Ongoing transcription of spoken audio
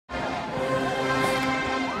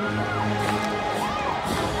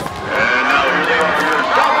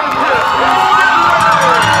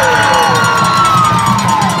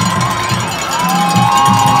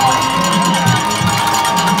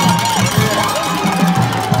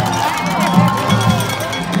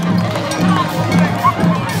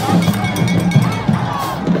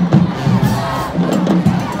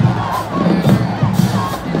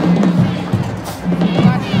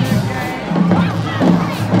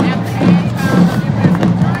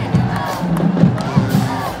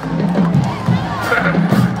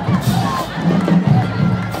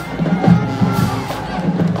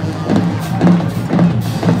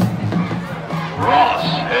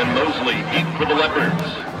for the Leopards.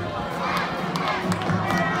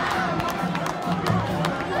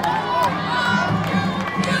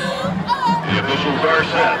 The officials are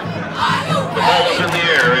set. The ball is in the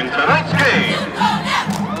air and tonight's game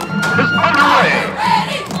is underway.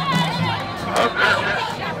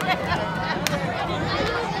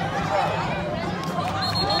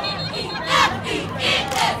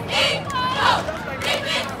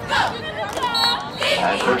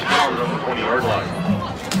 On first down on the 20-yard line.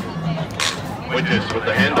 Winters with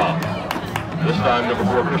the handoff. This time, number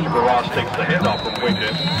 4, Christopher Ross takes the handoff from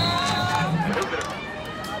Winters.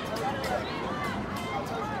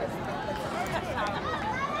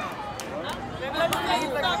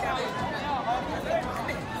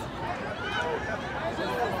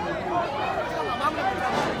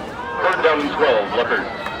 Third down and 12, Leopards.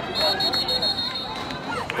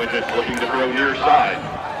 Winters looking to throw near side.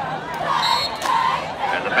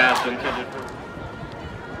 And the pass intended for...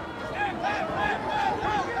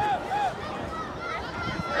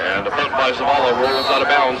 And the punt by Zavala rolls out of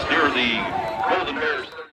bounds near the Golden Bears.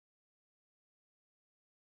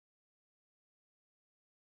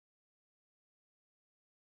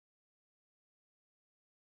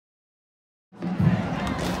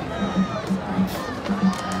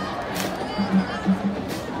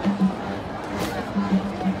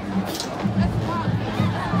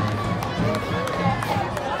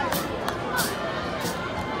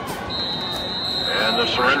 And the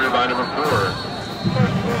surrender by number 4.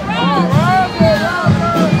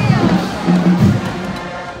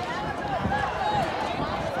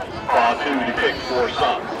 For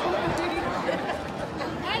some.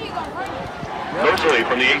 Mosley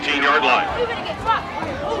from the 18-yard line.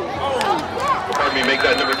 Pardon me, make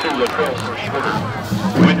that number 2 Latrell shorter.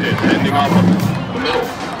 Winton ending off of the middle.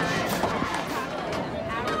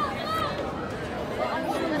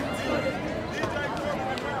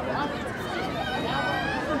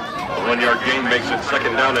 A 1-yard gain makes it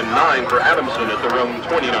second down and 9 for Adamson at their own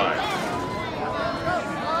 29.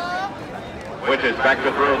 Winters back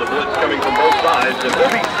to throw, the blitz coming from both sides, and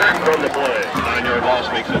will be sacked on the play. 9-yard loss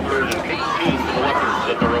makes it third and 18 for the Leopards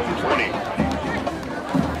at their own 20.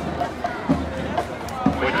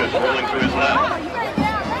 Winters rolling to his left.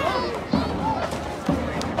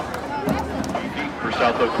 Deep for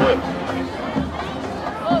South Oak Cliff.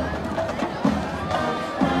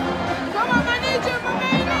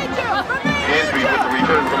 Gansby with the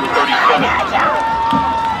return from the 37.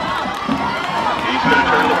 He's going to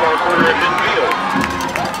turn the far corner at midfield.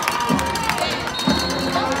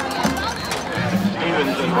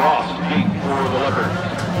 Stevens and Ross deep for the Leopards.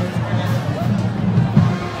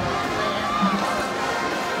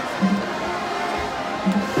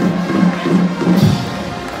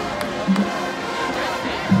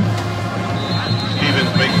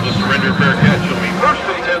 Stevens makes the surrender fair catch. It'll be first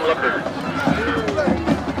and 10 Leopards.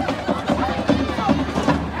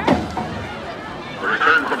 The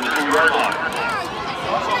return from the 2-yard line.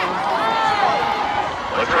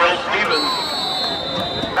 Latrell Stevens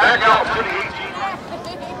back out to the 18.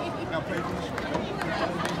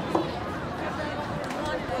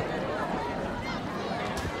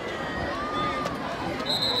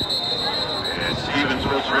 And Stevens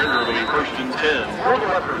will surrender. It'll be first and 10 for the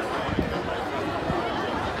Leopards.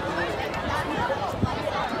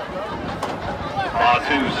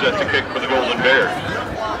 Batu set to kick for the Golden Bears.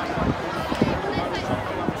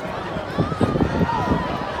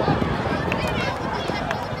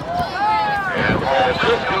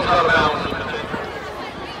 Just goes out of bounds.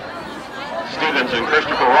 Stevens and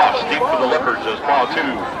Christopher Ross deep for the Leopards as Batu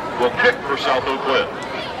will kick for South Oak Cliff.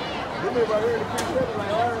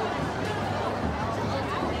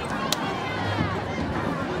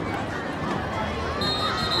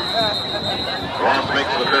 Ross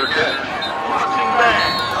makes the fair catch. Watching back.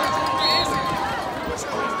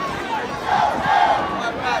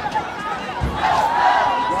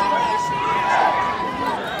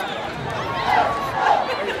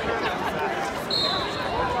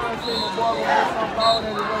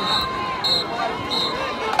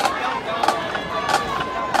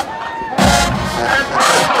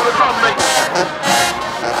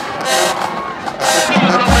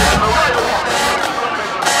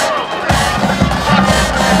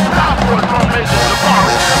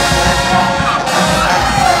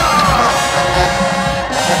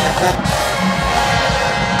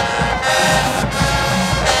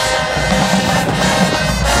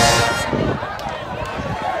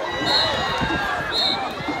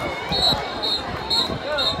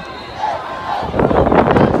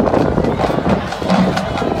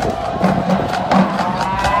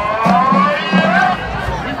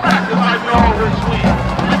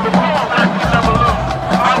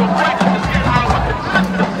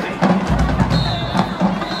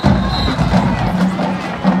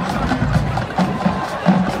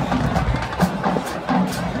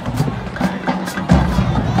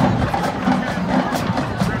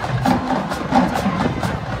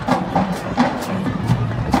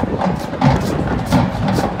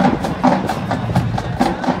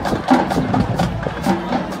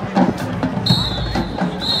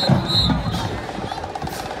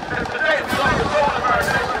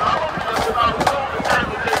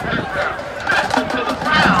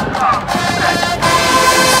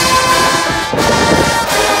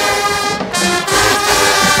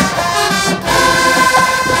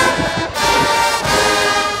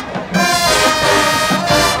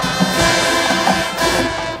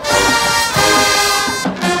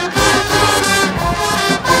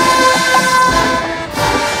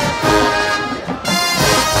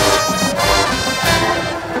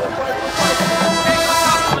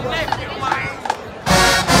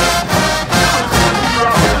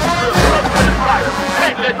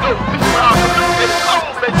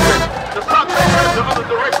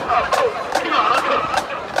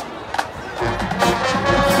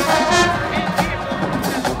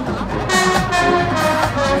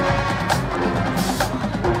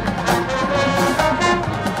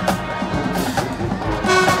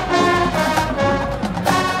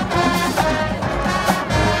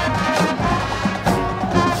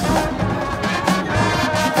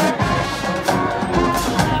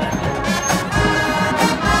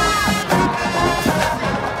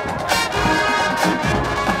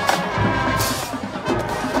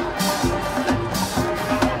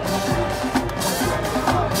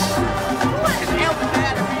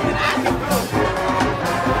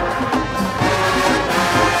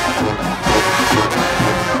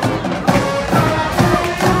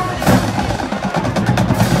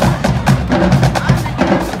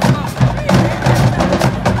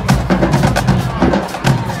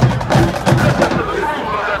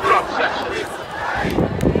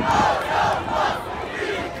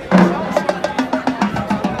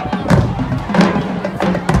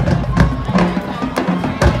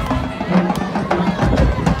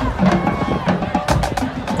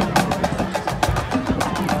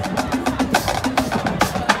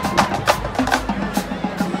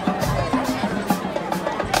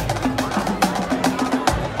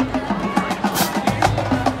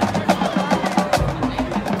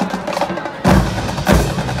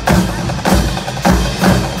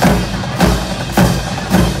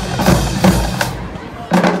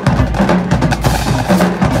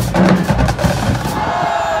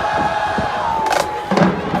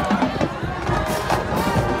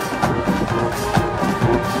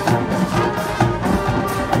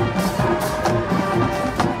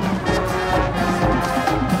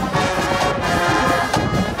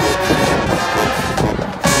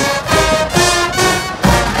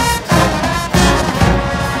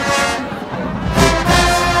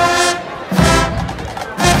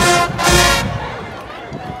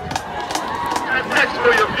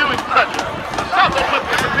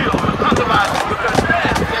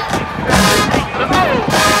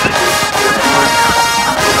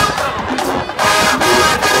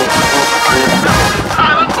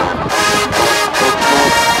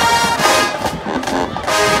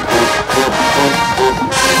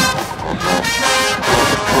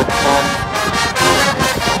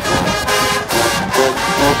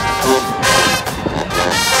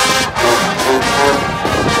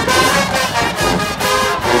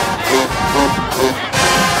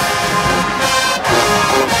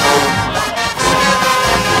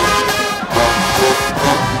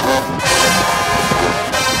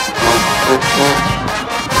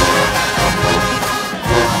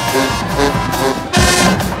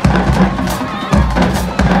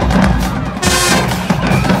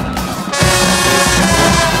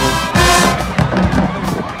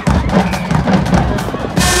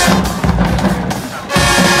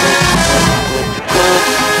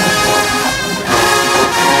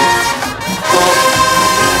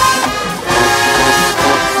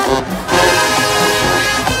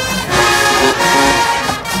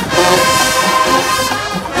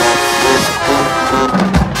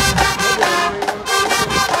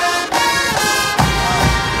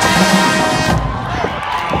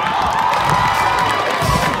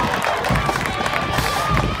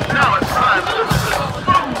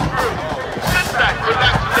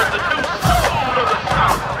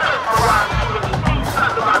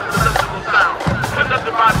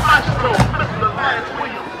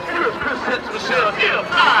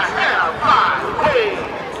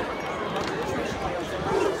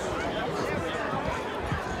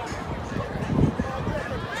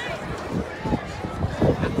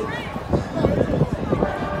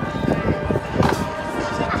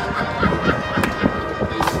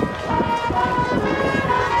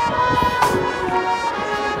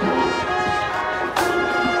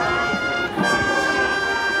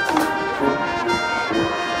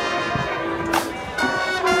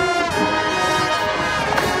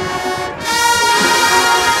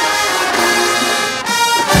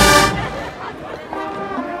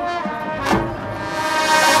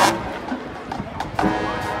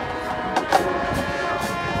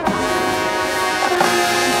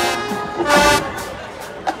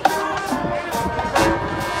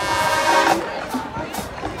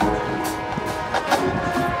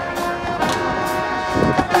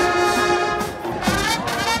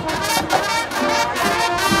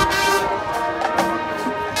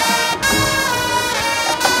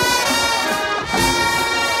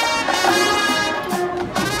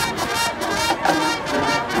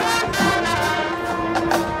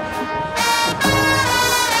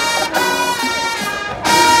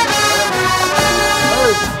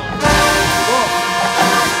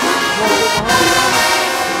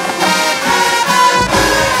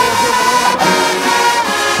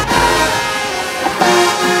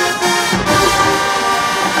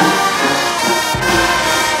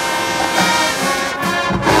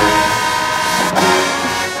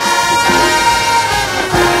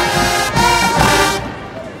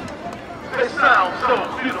 so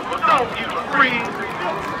beautiful, don't you agree?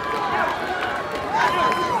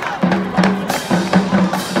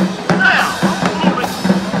 Now, moving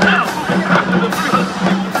faster than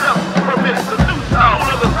 360 per minute. The new sound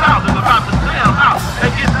of the South is about to jam out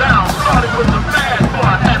and get down, starting with the bad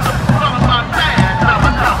boy and the front of my man.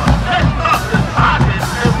 Let's up this pocket,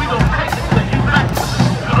 and we gon' take it to you back to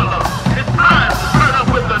the love. It's time to turn up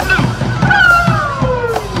with the new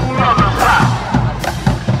of the South.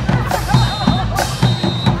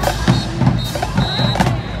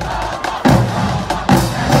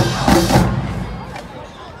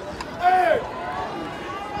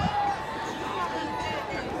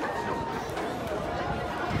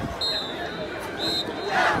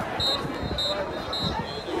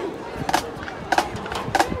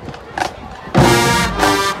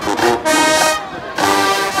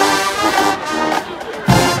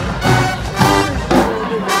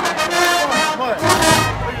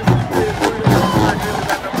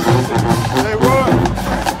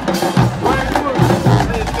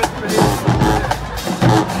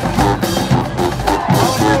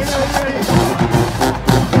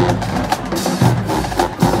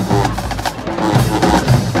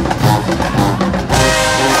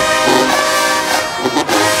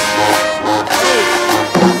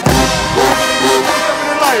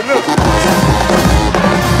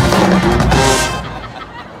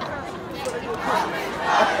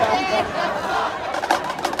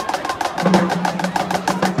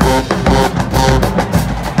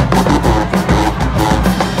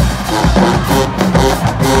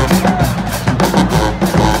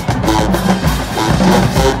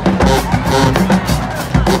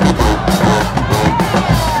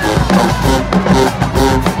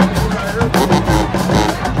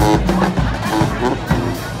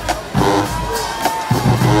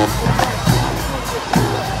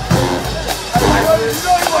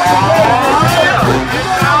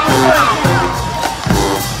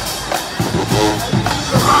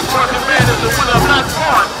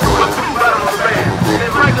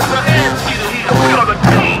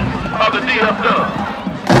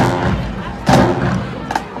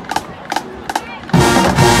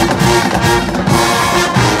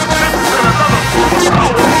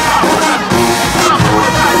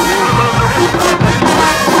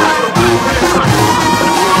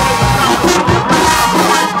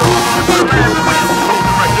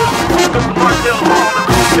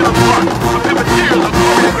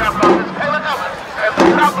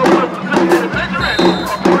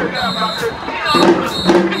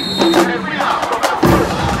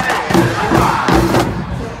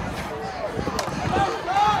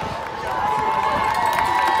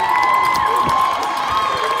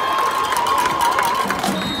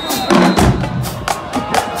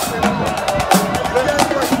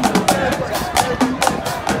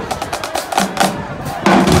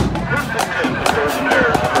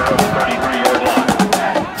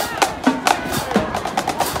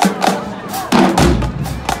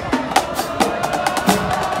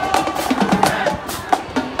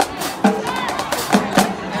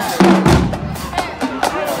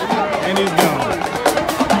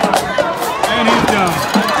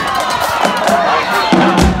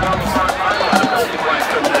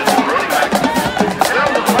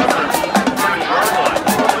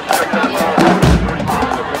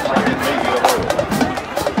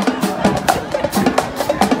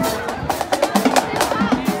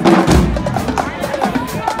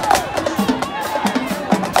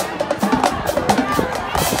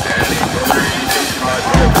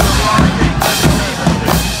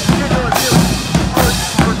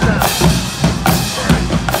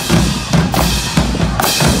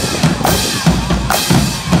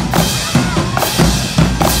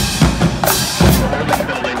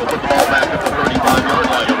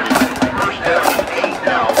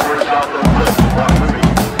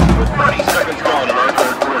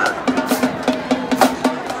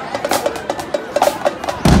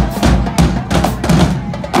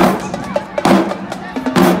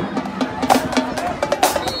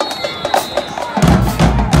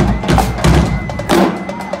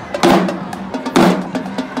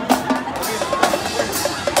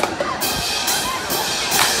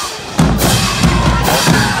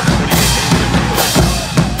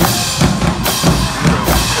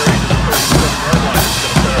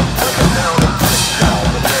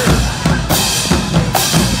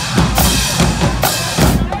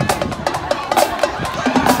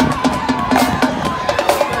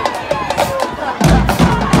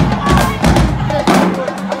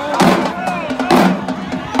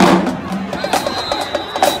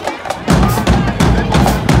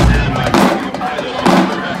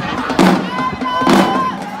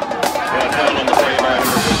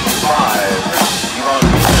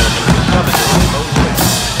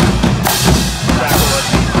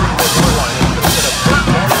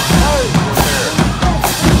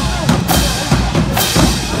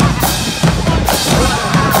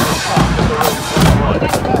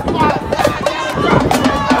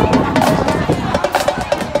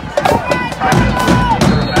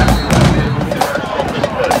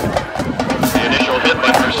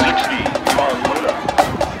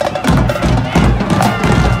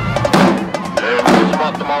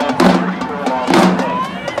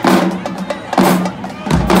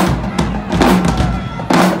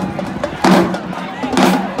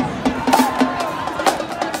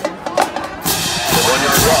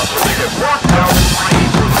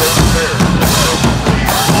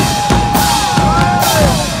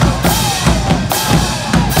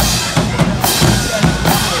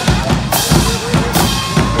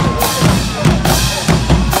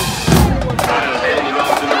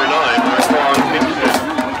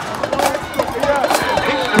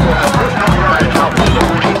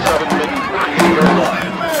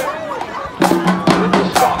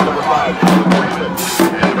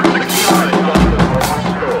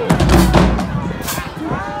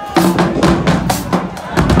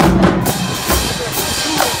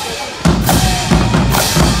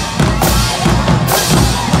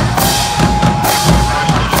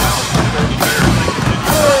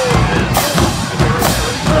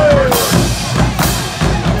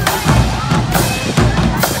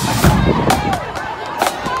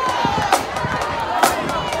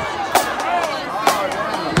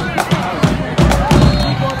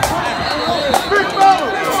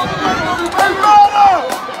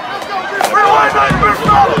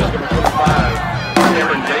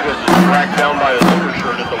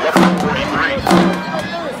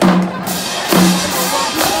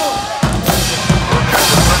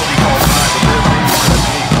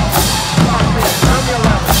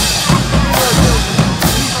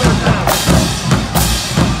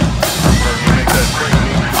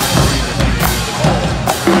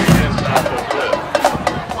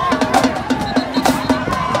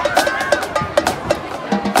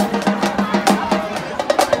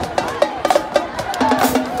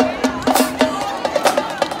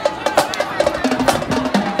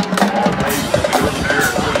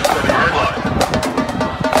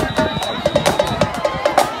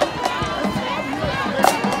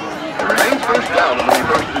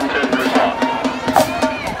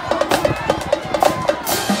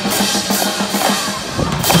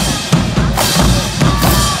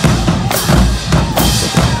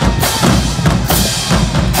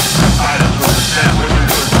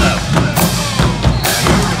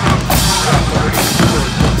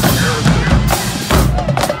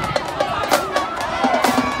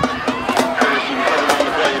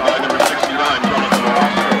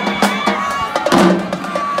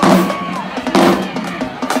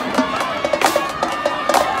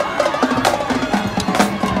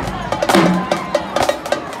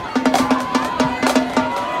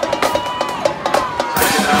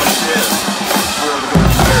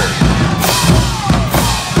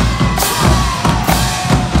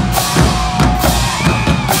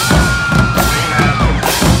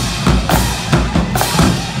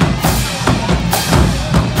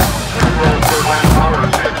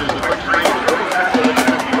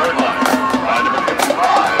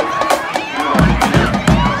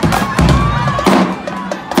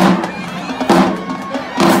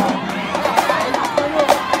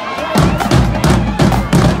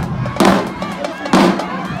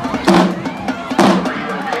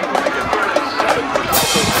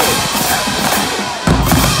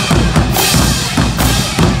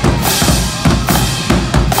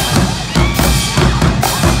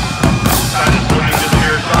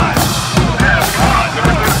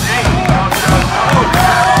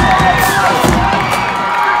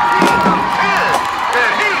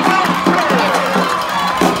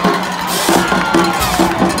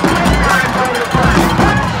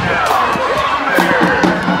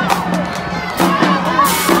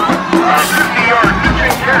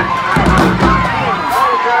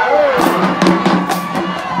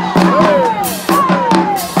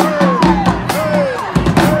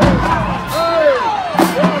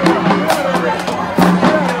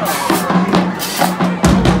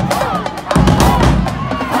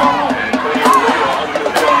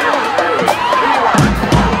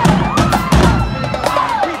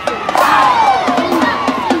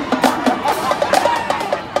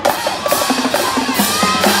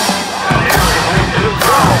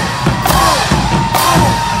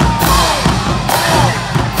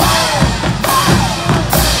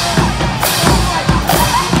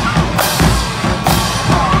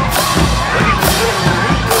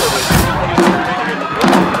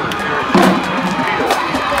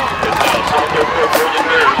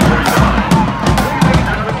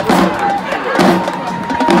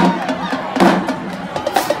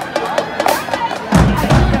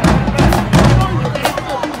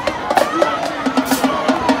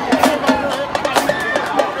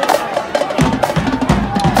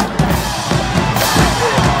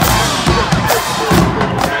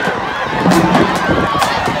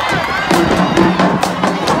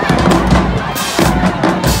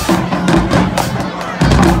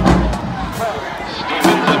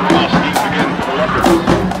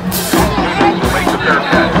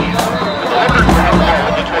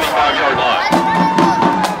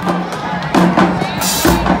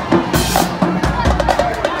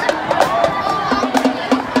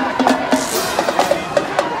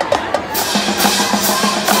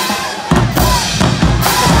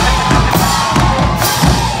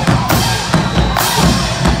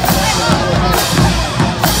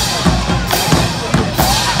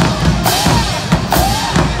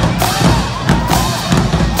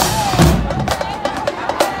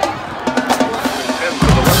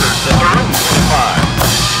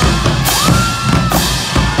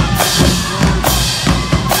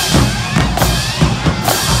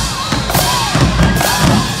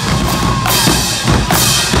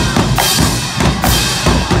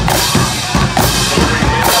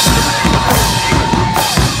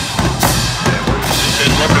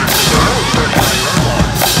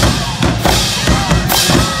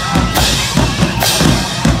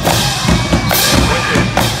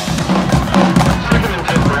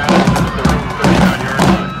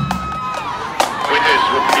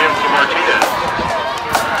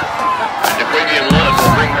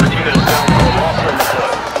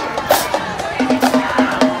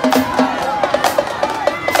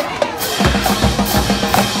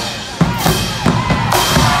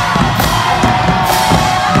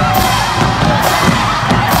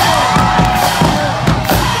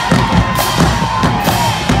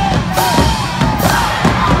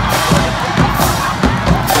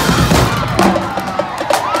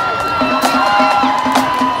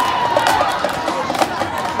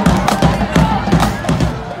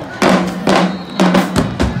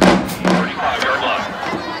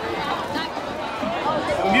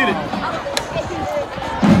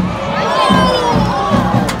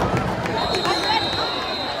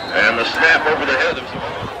 back over the head of some.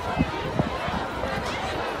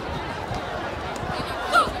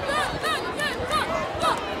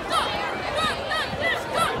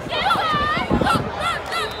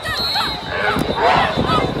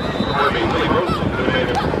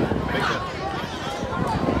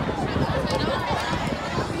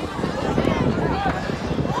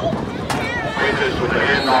 With the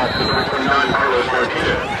handoff to number 29, Carlos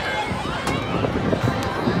Martinez.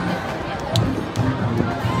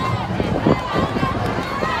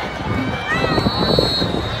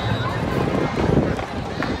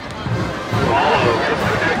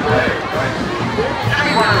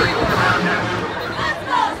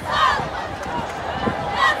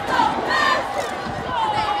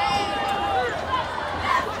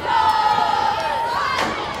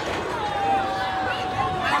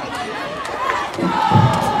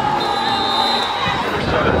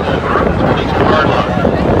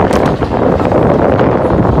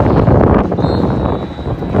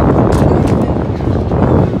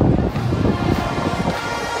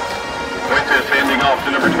 Off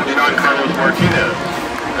to number 29, Carlos Martinez.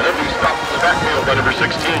 And then we stopped in the backfield by number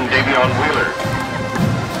 16, Davion Wheeler.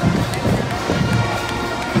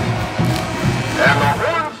 And the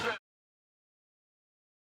horn set.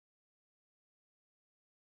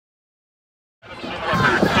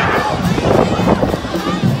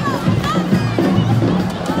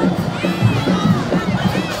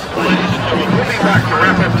 Ladies and gentlemen, we'll be back to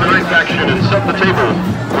wrap up tonight's action and set the table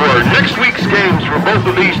for next week's games for both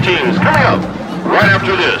of these teams coming up right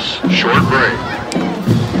after this short break.